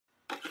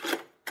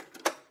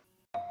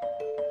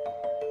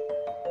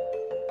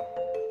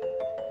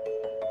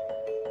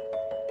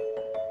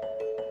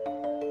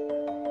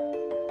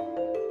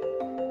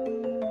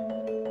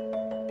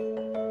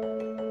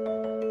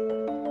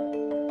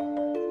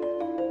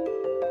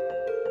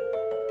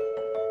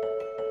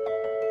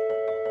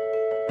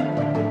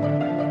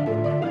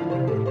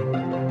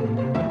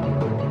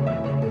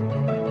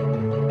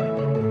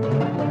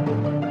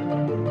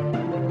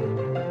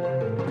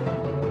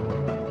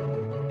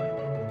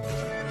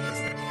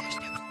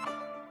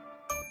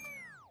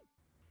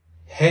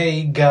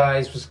Hey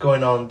guys, what's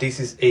going on? This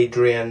is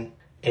Adrian,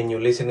 and you're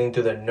listening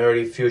to the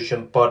Nerdy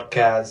Fusion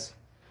podcast.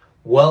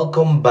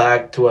 Welcome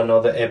back to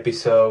another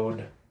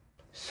episode.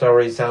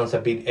 Sorry, it sounds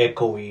a bit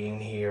echoey in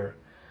here.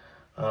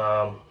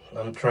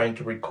 I'm trying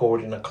to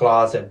record in a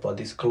closet, but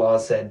this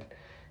closet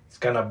is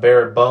kind of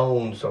bare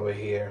bones over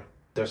here.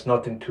 There's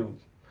nothing to,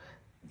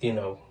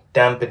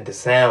 dampen the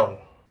sound.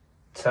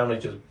 Sound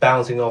is just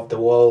bouncing off the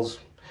walls.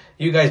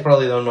 You guys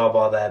probably don't know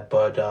about that,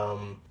 but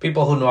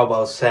people who know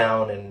about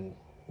sound and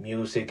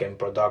music and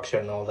production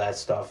and all that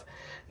stuff,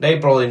 they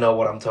probably know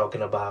what I'm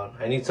talking about.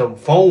 I need some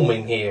foam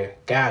in here.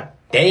 God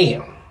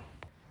damn.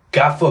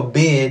 God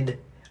forbid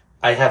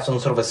I have some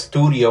sort of a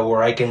studio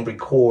where I can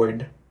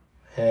record.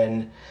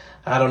 And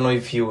I don't know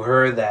if you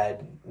heard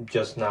that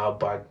just now,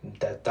 but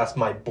that's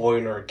my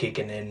boiler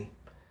kicking in.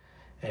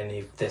 And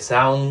if the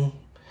sound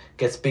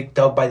gets picked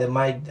up by the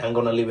mic, I'm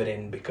gonna leave it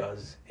in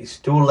because it's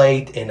too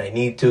late and I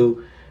need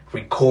to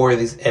record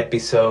this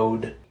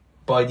episode.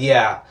 But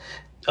yeah,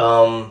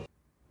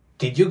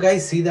 did you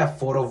guys see that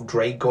photo of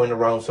Drake going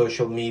around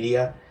social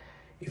media?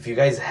 If you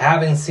guys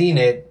haven't seen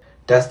it,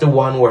 that's the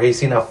one where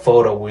he's in a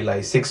photo with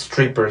like 6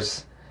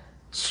 strippers.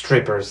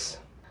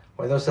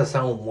 Why does that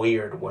sound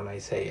weird when I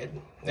say it?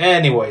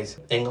 Anyways,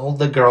 and all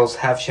the girls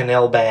have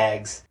Chanel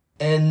bags.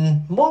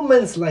 And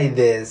moments like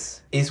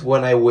this is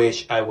when I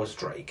wish I was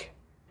Drake.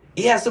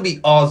 It has to be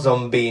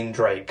awesome being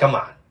Drake. Come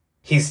on.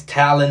 He's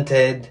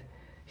talented.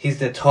 He's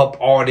the top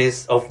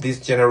artist of this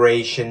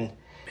generation.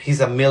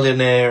 He's a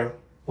millionaire.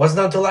 What's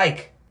not to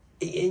like?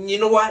 And you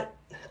know what?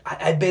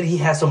 I bet he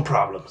has some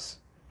problems.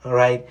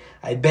 Alright?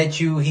 I bet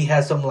you he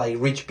has some like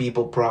rich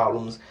people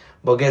problems.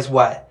 But guess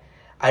what?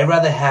 I'd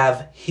rather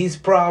have his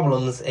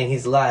problems in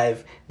his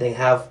life than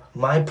have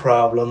my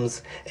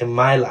problems in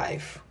my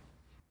life.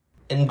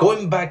 And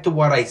going back to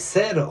what I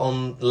said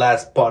on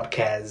last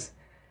podcast,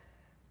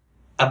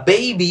 a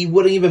baby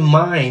wouldn't even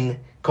mind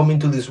coming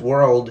to this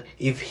world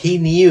if he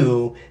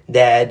knew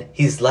that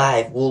his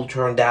life will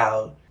turn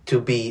out to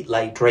be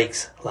like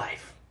Drake's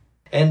life.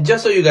 And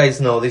just so you guys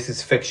know, this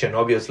is fiction.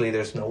 Obviously,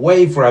 there's no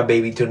way for a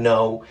baby to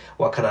know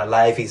what kind of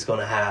life he's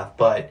gonna have.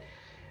 But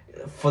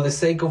for the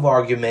sake of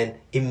argument,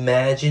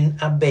 imagine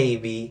a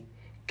baby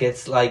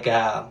gets like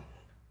a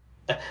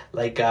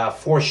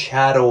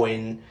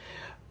foreshadowing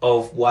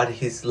of what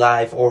his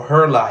life or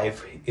her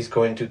life is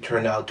going to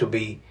turn out to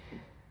be.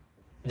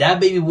 That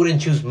baby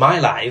wouldn't choose my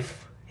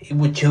life. It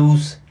would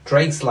choose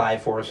Drake's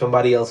life or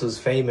somebody else who's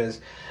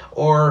famous.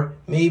 Or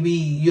maybe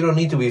you don't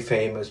need to be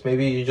famous.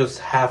 Maybe you just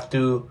have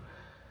to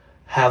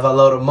have a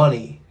lot of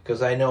money.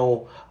 Because I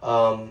know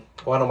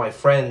one of my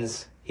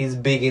friends, he's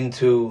big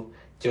into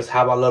just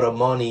have a lot of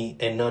money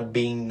and not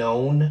being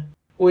known,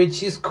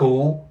 which is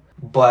cool.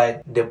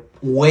 But the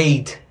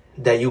weight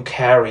that you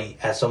carry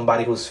as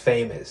somebody who's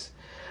famous.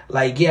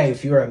 Like, yeah,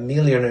 if you're a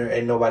millionaire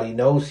and nobody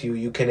knows you,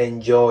 you can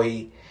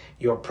enjoy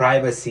your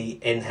privacy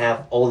and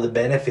have all the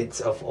benefits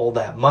of all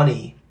that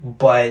money.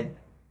 But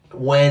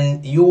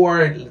when you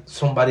are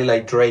somebody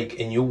like Drake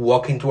and you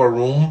walk into a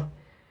room,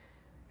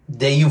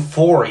 the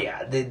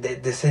euphoria,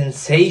 the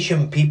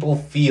sensation people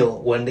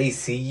feel when they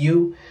see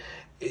you,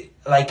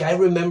 like I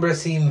remember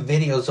seeing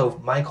videos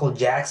of Michael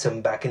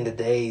Jackson back in the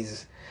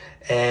days,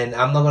 and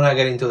I'm not gonna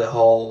get into the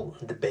whole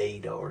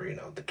debate or,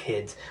 the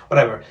kids,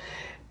 whatever.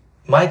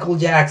 Michael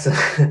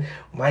Jackson,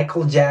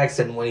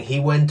 when he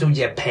went to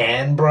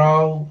Japan,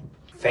 bro,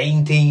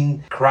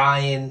 fainting,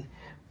 crying,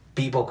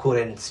 people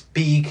couldn't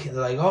speak. They're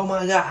like, oh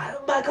my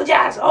God, Michael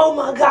Jackson, oh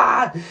my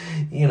God.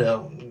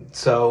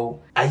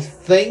 So I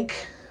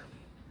think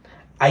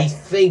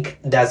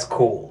that's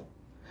cool.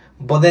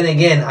 But then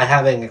again, I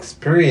haven't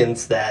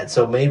experienced that.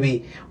 So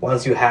maybe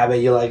once you have it,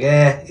 you're like,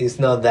 it's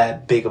not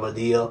that big of a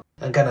deal.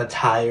 I'm kind of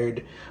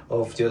tired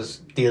of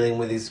just dealing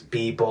with these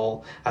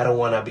people. I don't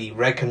want to be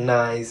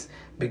recognized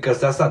because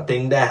that's a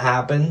thing that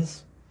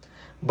happens.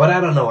 But I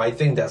don't know. I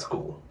think that's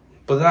cool.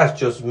 But that's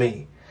just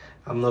me.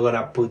 I'm not going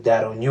to put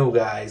that on you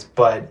guys.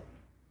 But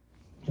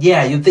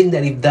yeah, you think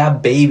that if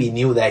that baby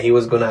knew that he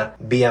was going to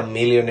be a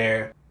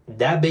millionaire,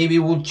 that baby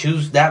would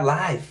choose that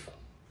life.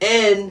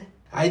 And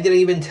I didn't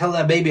even tell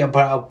that baby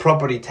about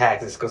property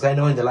taxes, because I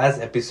know in the last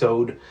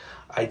episode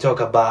I talk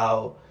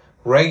about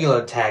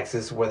regular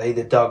taxes where they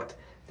deduct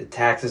the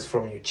taxes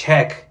from your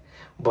check,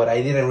 but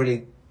I didn't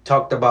really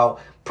talk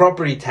about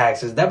property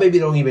taxes. That baby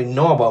don't even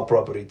know about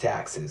property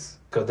taxes,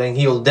 because then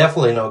he'll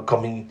definitely not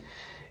coming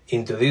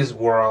into this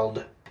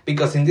world.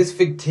 Because in this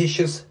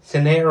fictitious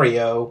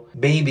scenario,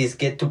 babies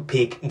get to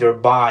pick their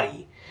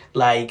body.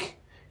 Like,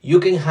 you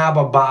can have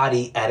a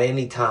body at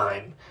any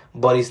time,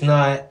 but it's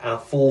not a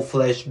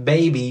full-fledged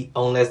baby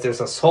unless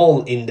there's a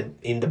soul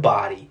in the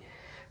body.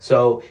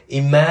 So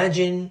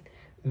imagine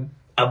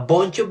a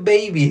bunch of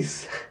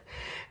babies.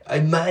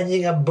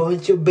 Imagine a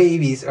bunch of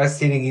babies are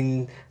sitting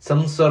in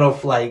some sort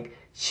of like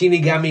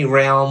Shinigami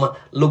realm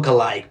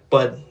look-alike,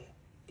 but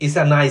it's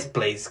a nice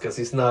place because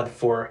it's not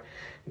for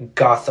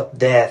gods of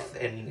death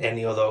and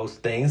any of those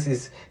things.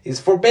 It's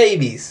for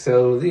babies.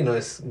 So,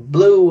 it's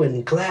blue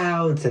and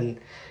clouds and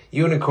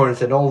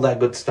unicorns and all that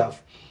good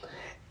stuff.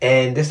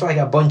 and there's like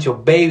a bunch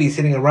of babies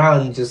sitting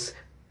around just,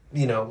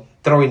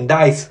 throwing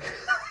dice.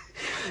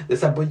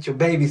 There's a bunch of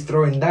babies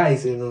throwing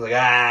dice, and I'm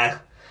like,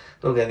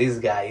 look at this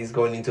guy. He's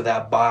going into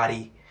that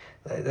body.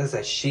 Like, that's a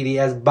shitty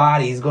ass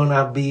body. He's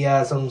gonna be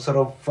some sort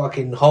of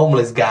fucking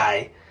homeless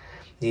guy,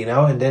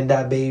 and then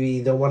that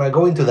baby don't want to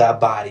go into that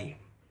body.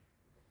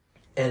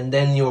 And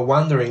then you're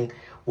wondering,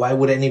 why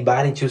would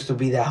anybody choose to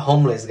be that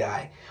homeless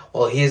guy?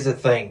 Well, here's the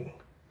thing.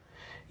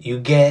 You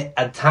get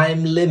a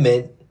time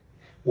limit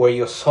where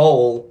your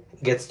soul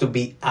gets to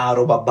be out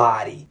of a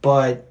body.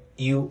 But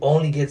you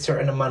only get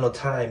certain amount of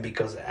time,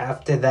 because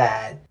after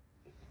that,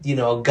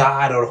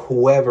 God or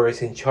whoever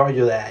is in charge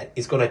of that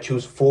is going to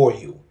choose for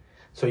you.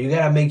 So you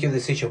got to make your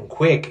decision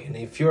quick. And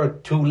if you're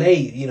too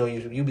late,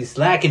 you be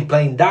slacking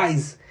playing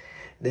dice,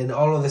 then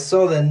all of a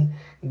sudden,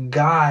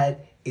 God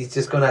is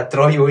just going to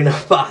throw you in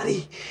a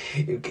body.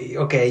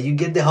 Okay, you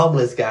get the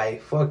homeless guy.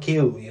 Fuck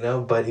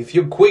you, But if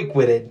you're quick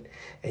with it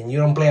and you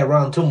don't play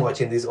around too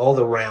much in this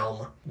other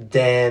realm,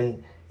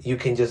 then you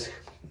can just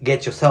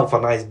get yourself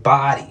a nice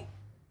body.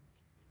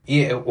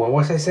 Yeah, what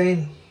was I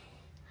saying?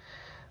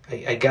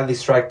 I got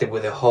distracted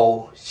with the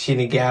whole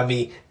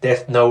Shinigami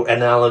Death Note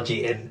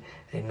analogy, and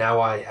now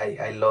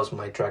I lost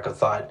my track of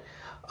thought.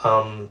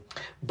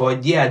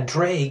 But yeah,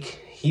 Drake,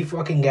 he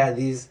fucking got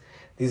these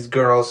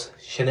girls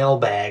Chanel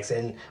bags,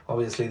 and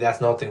obviously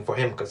that's nothing for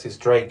him because he's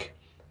Drake.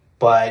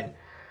 But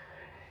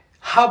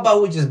how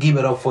about we just give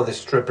it up for the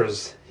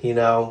strippers,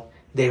 the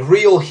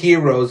real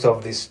heroes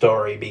of this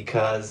story,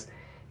 because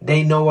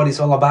they know what it's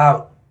all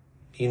about.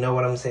 You know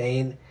what I'm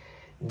saying?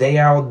 They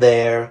out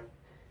there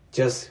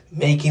just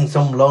making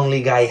some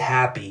lonely guy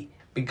happy,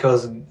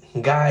 because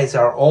guys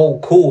are all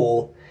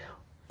cool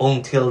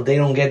until they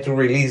don't get to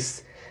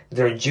release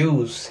their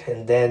juice.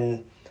 And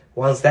then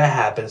once that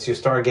happens, you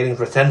start getting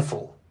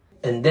resentful.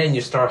 And then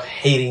you start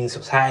hating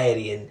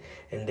society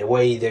and the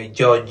way they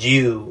judge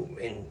you.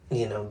 And,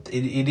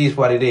 it is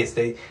what it is.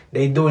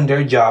 They doing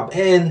their job.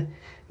 And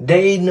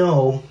they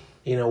know,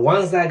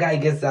 once that guy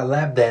gets that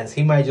lap dance,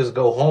 he might just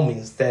go home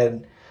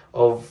instead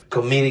of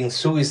committing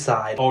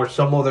suicide or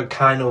some other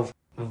kind of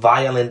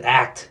violent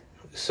act.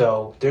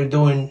 So they're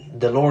doing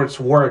the Lord's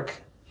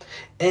work.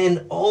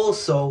 And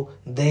also,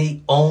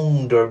 they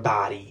own their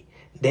body.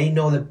 They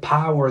know the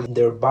power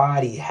their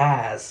body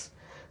has.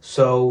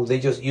 So they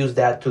just use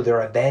that to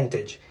their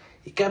advantage.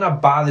 It kind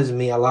of bothers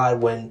me a lot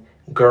when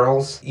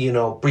girls,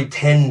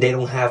 pretend they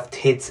don't have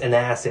tits and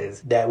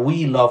asses that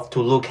we love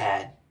to look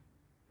at.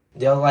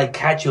 They'll like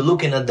catch you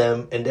looking at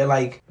them and they're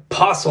like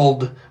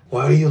puzzled.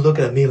 Why are you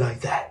looking at me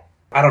like that?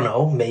 I don't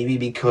know, maybe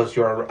because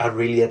you're a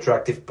really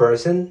attractive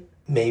person.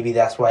 Maybe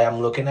that's why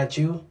I'm looking at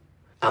you.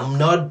 I'm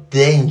not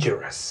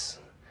dangerous.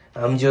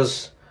 I'm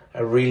just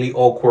a really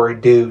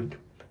awkward dude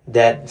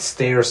that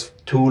stares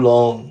too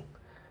long.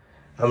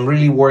 I'm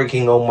really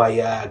working on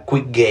my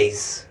quick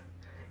gaze.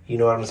 You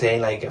know what I'm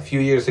saying? Like a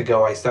few years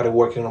ago, I started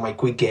working on my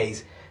quick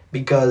gaze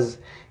because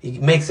it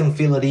makes them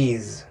feel at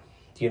ease.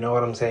 You know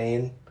what I'm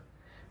saying?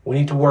 We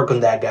need to work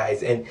on that,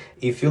 guys. And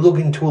if you're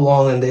looking too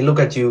long and they look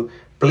at you,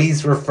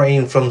 please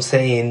refrain from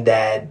saying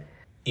that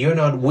you're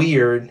not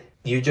weird.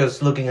 You're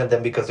just looking at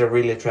them because they're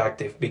really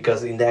attractive.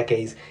 Because in that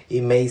case,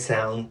 it may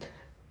sound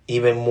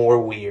even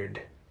more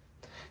weird.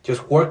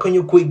 Just work on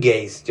your quick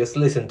gaze. Just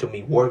listen to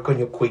me. Work on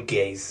your quick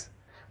gaze.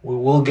 We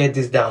will get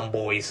this down,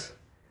 boys.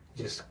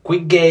 Just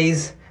quick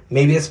gaze.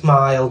 Maybe a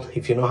smile,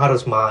 if you know how to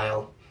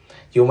smile.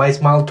 You might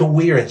smile too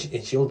weird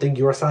and she'll think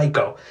you're a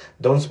psycho.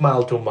 Don't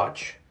smile too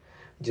much.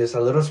 Just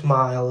a little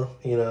smile,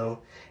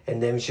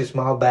 and then if she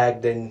smile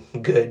back, then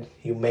good,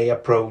 you may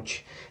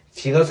approach. If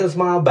she doesn't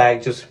smile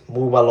back, just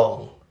move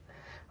along.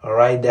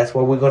 Alright, that's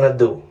what we're gonna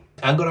do.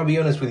 I'm gonna be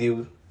honest with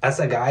you, as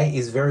a guy,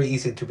 it's very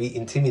easy to be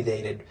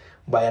intimidated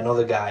by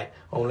another guy,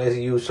 unless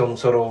you're some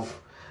sort of,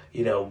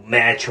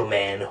 macho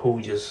man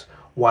who just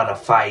wanna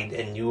fight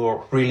and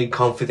you're really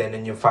confident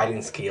in your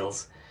fighting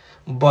skills.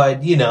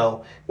 But,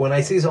 when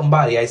I see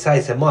somebody, I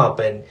size him up,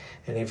 and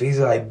if he's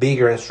like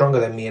bigger and stronger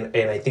than me and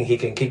I think he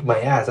can kick my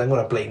ass, I'm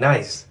gonna play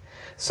nice.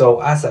 So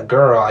as a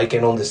girl, I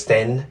can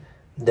understand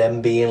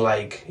them being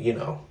like,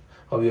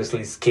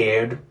 obviously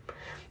scared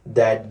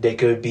that they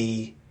could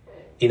be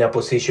in a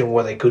position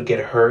where they could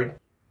get hurt.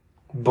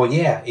 But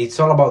yeah, it's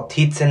all about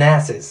tits and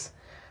asses.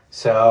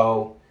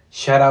 So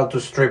shout out to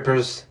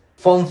strippers.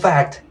 Fun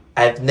fact,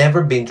 I've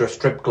never been to a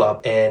strip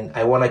club and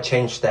I want to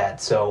change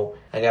that. So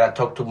I gotta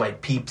talk to my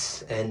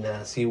peeps and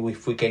see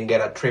if we can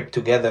get a trip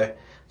together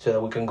so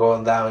that we can go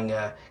on down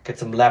and get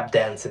some lap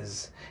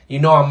dances.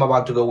 I'm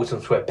about to go with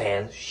some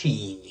sweatpants.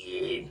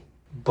 Shit.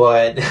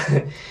 But,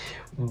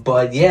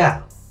 but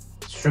yeah,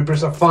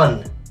 strippers are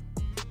fun.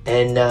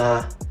 And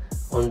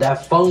on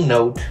that fun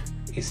note,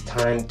 it's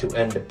time to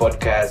end the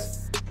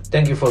podcast.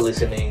 Thank you for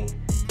listening,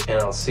 and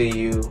I'll see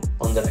you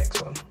on the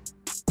next one.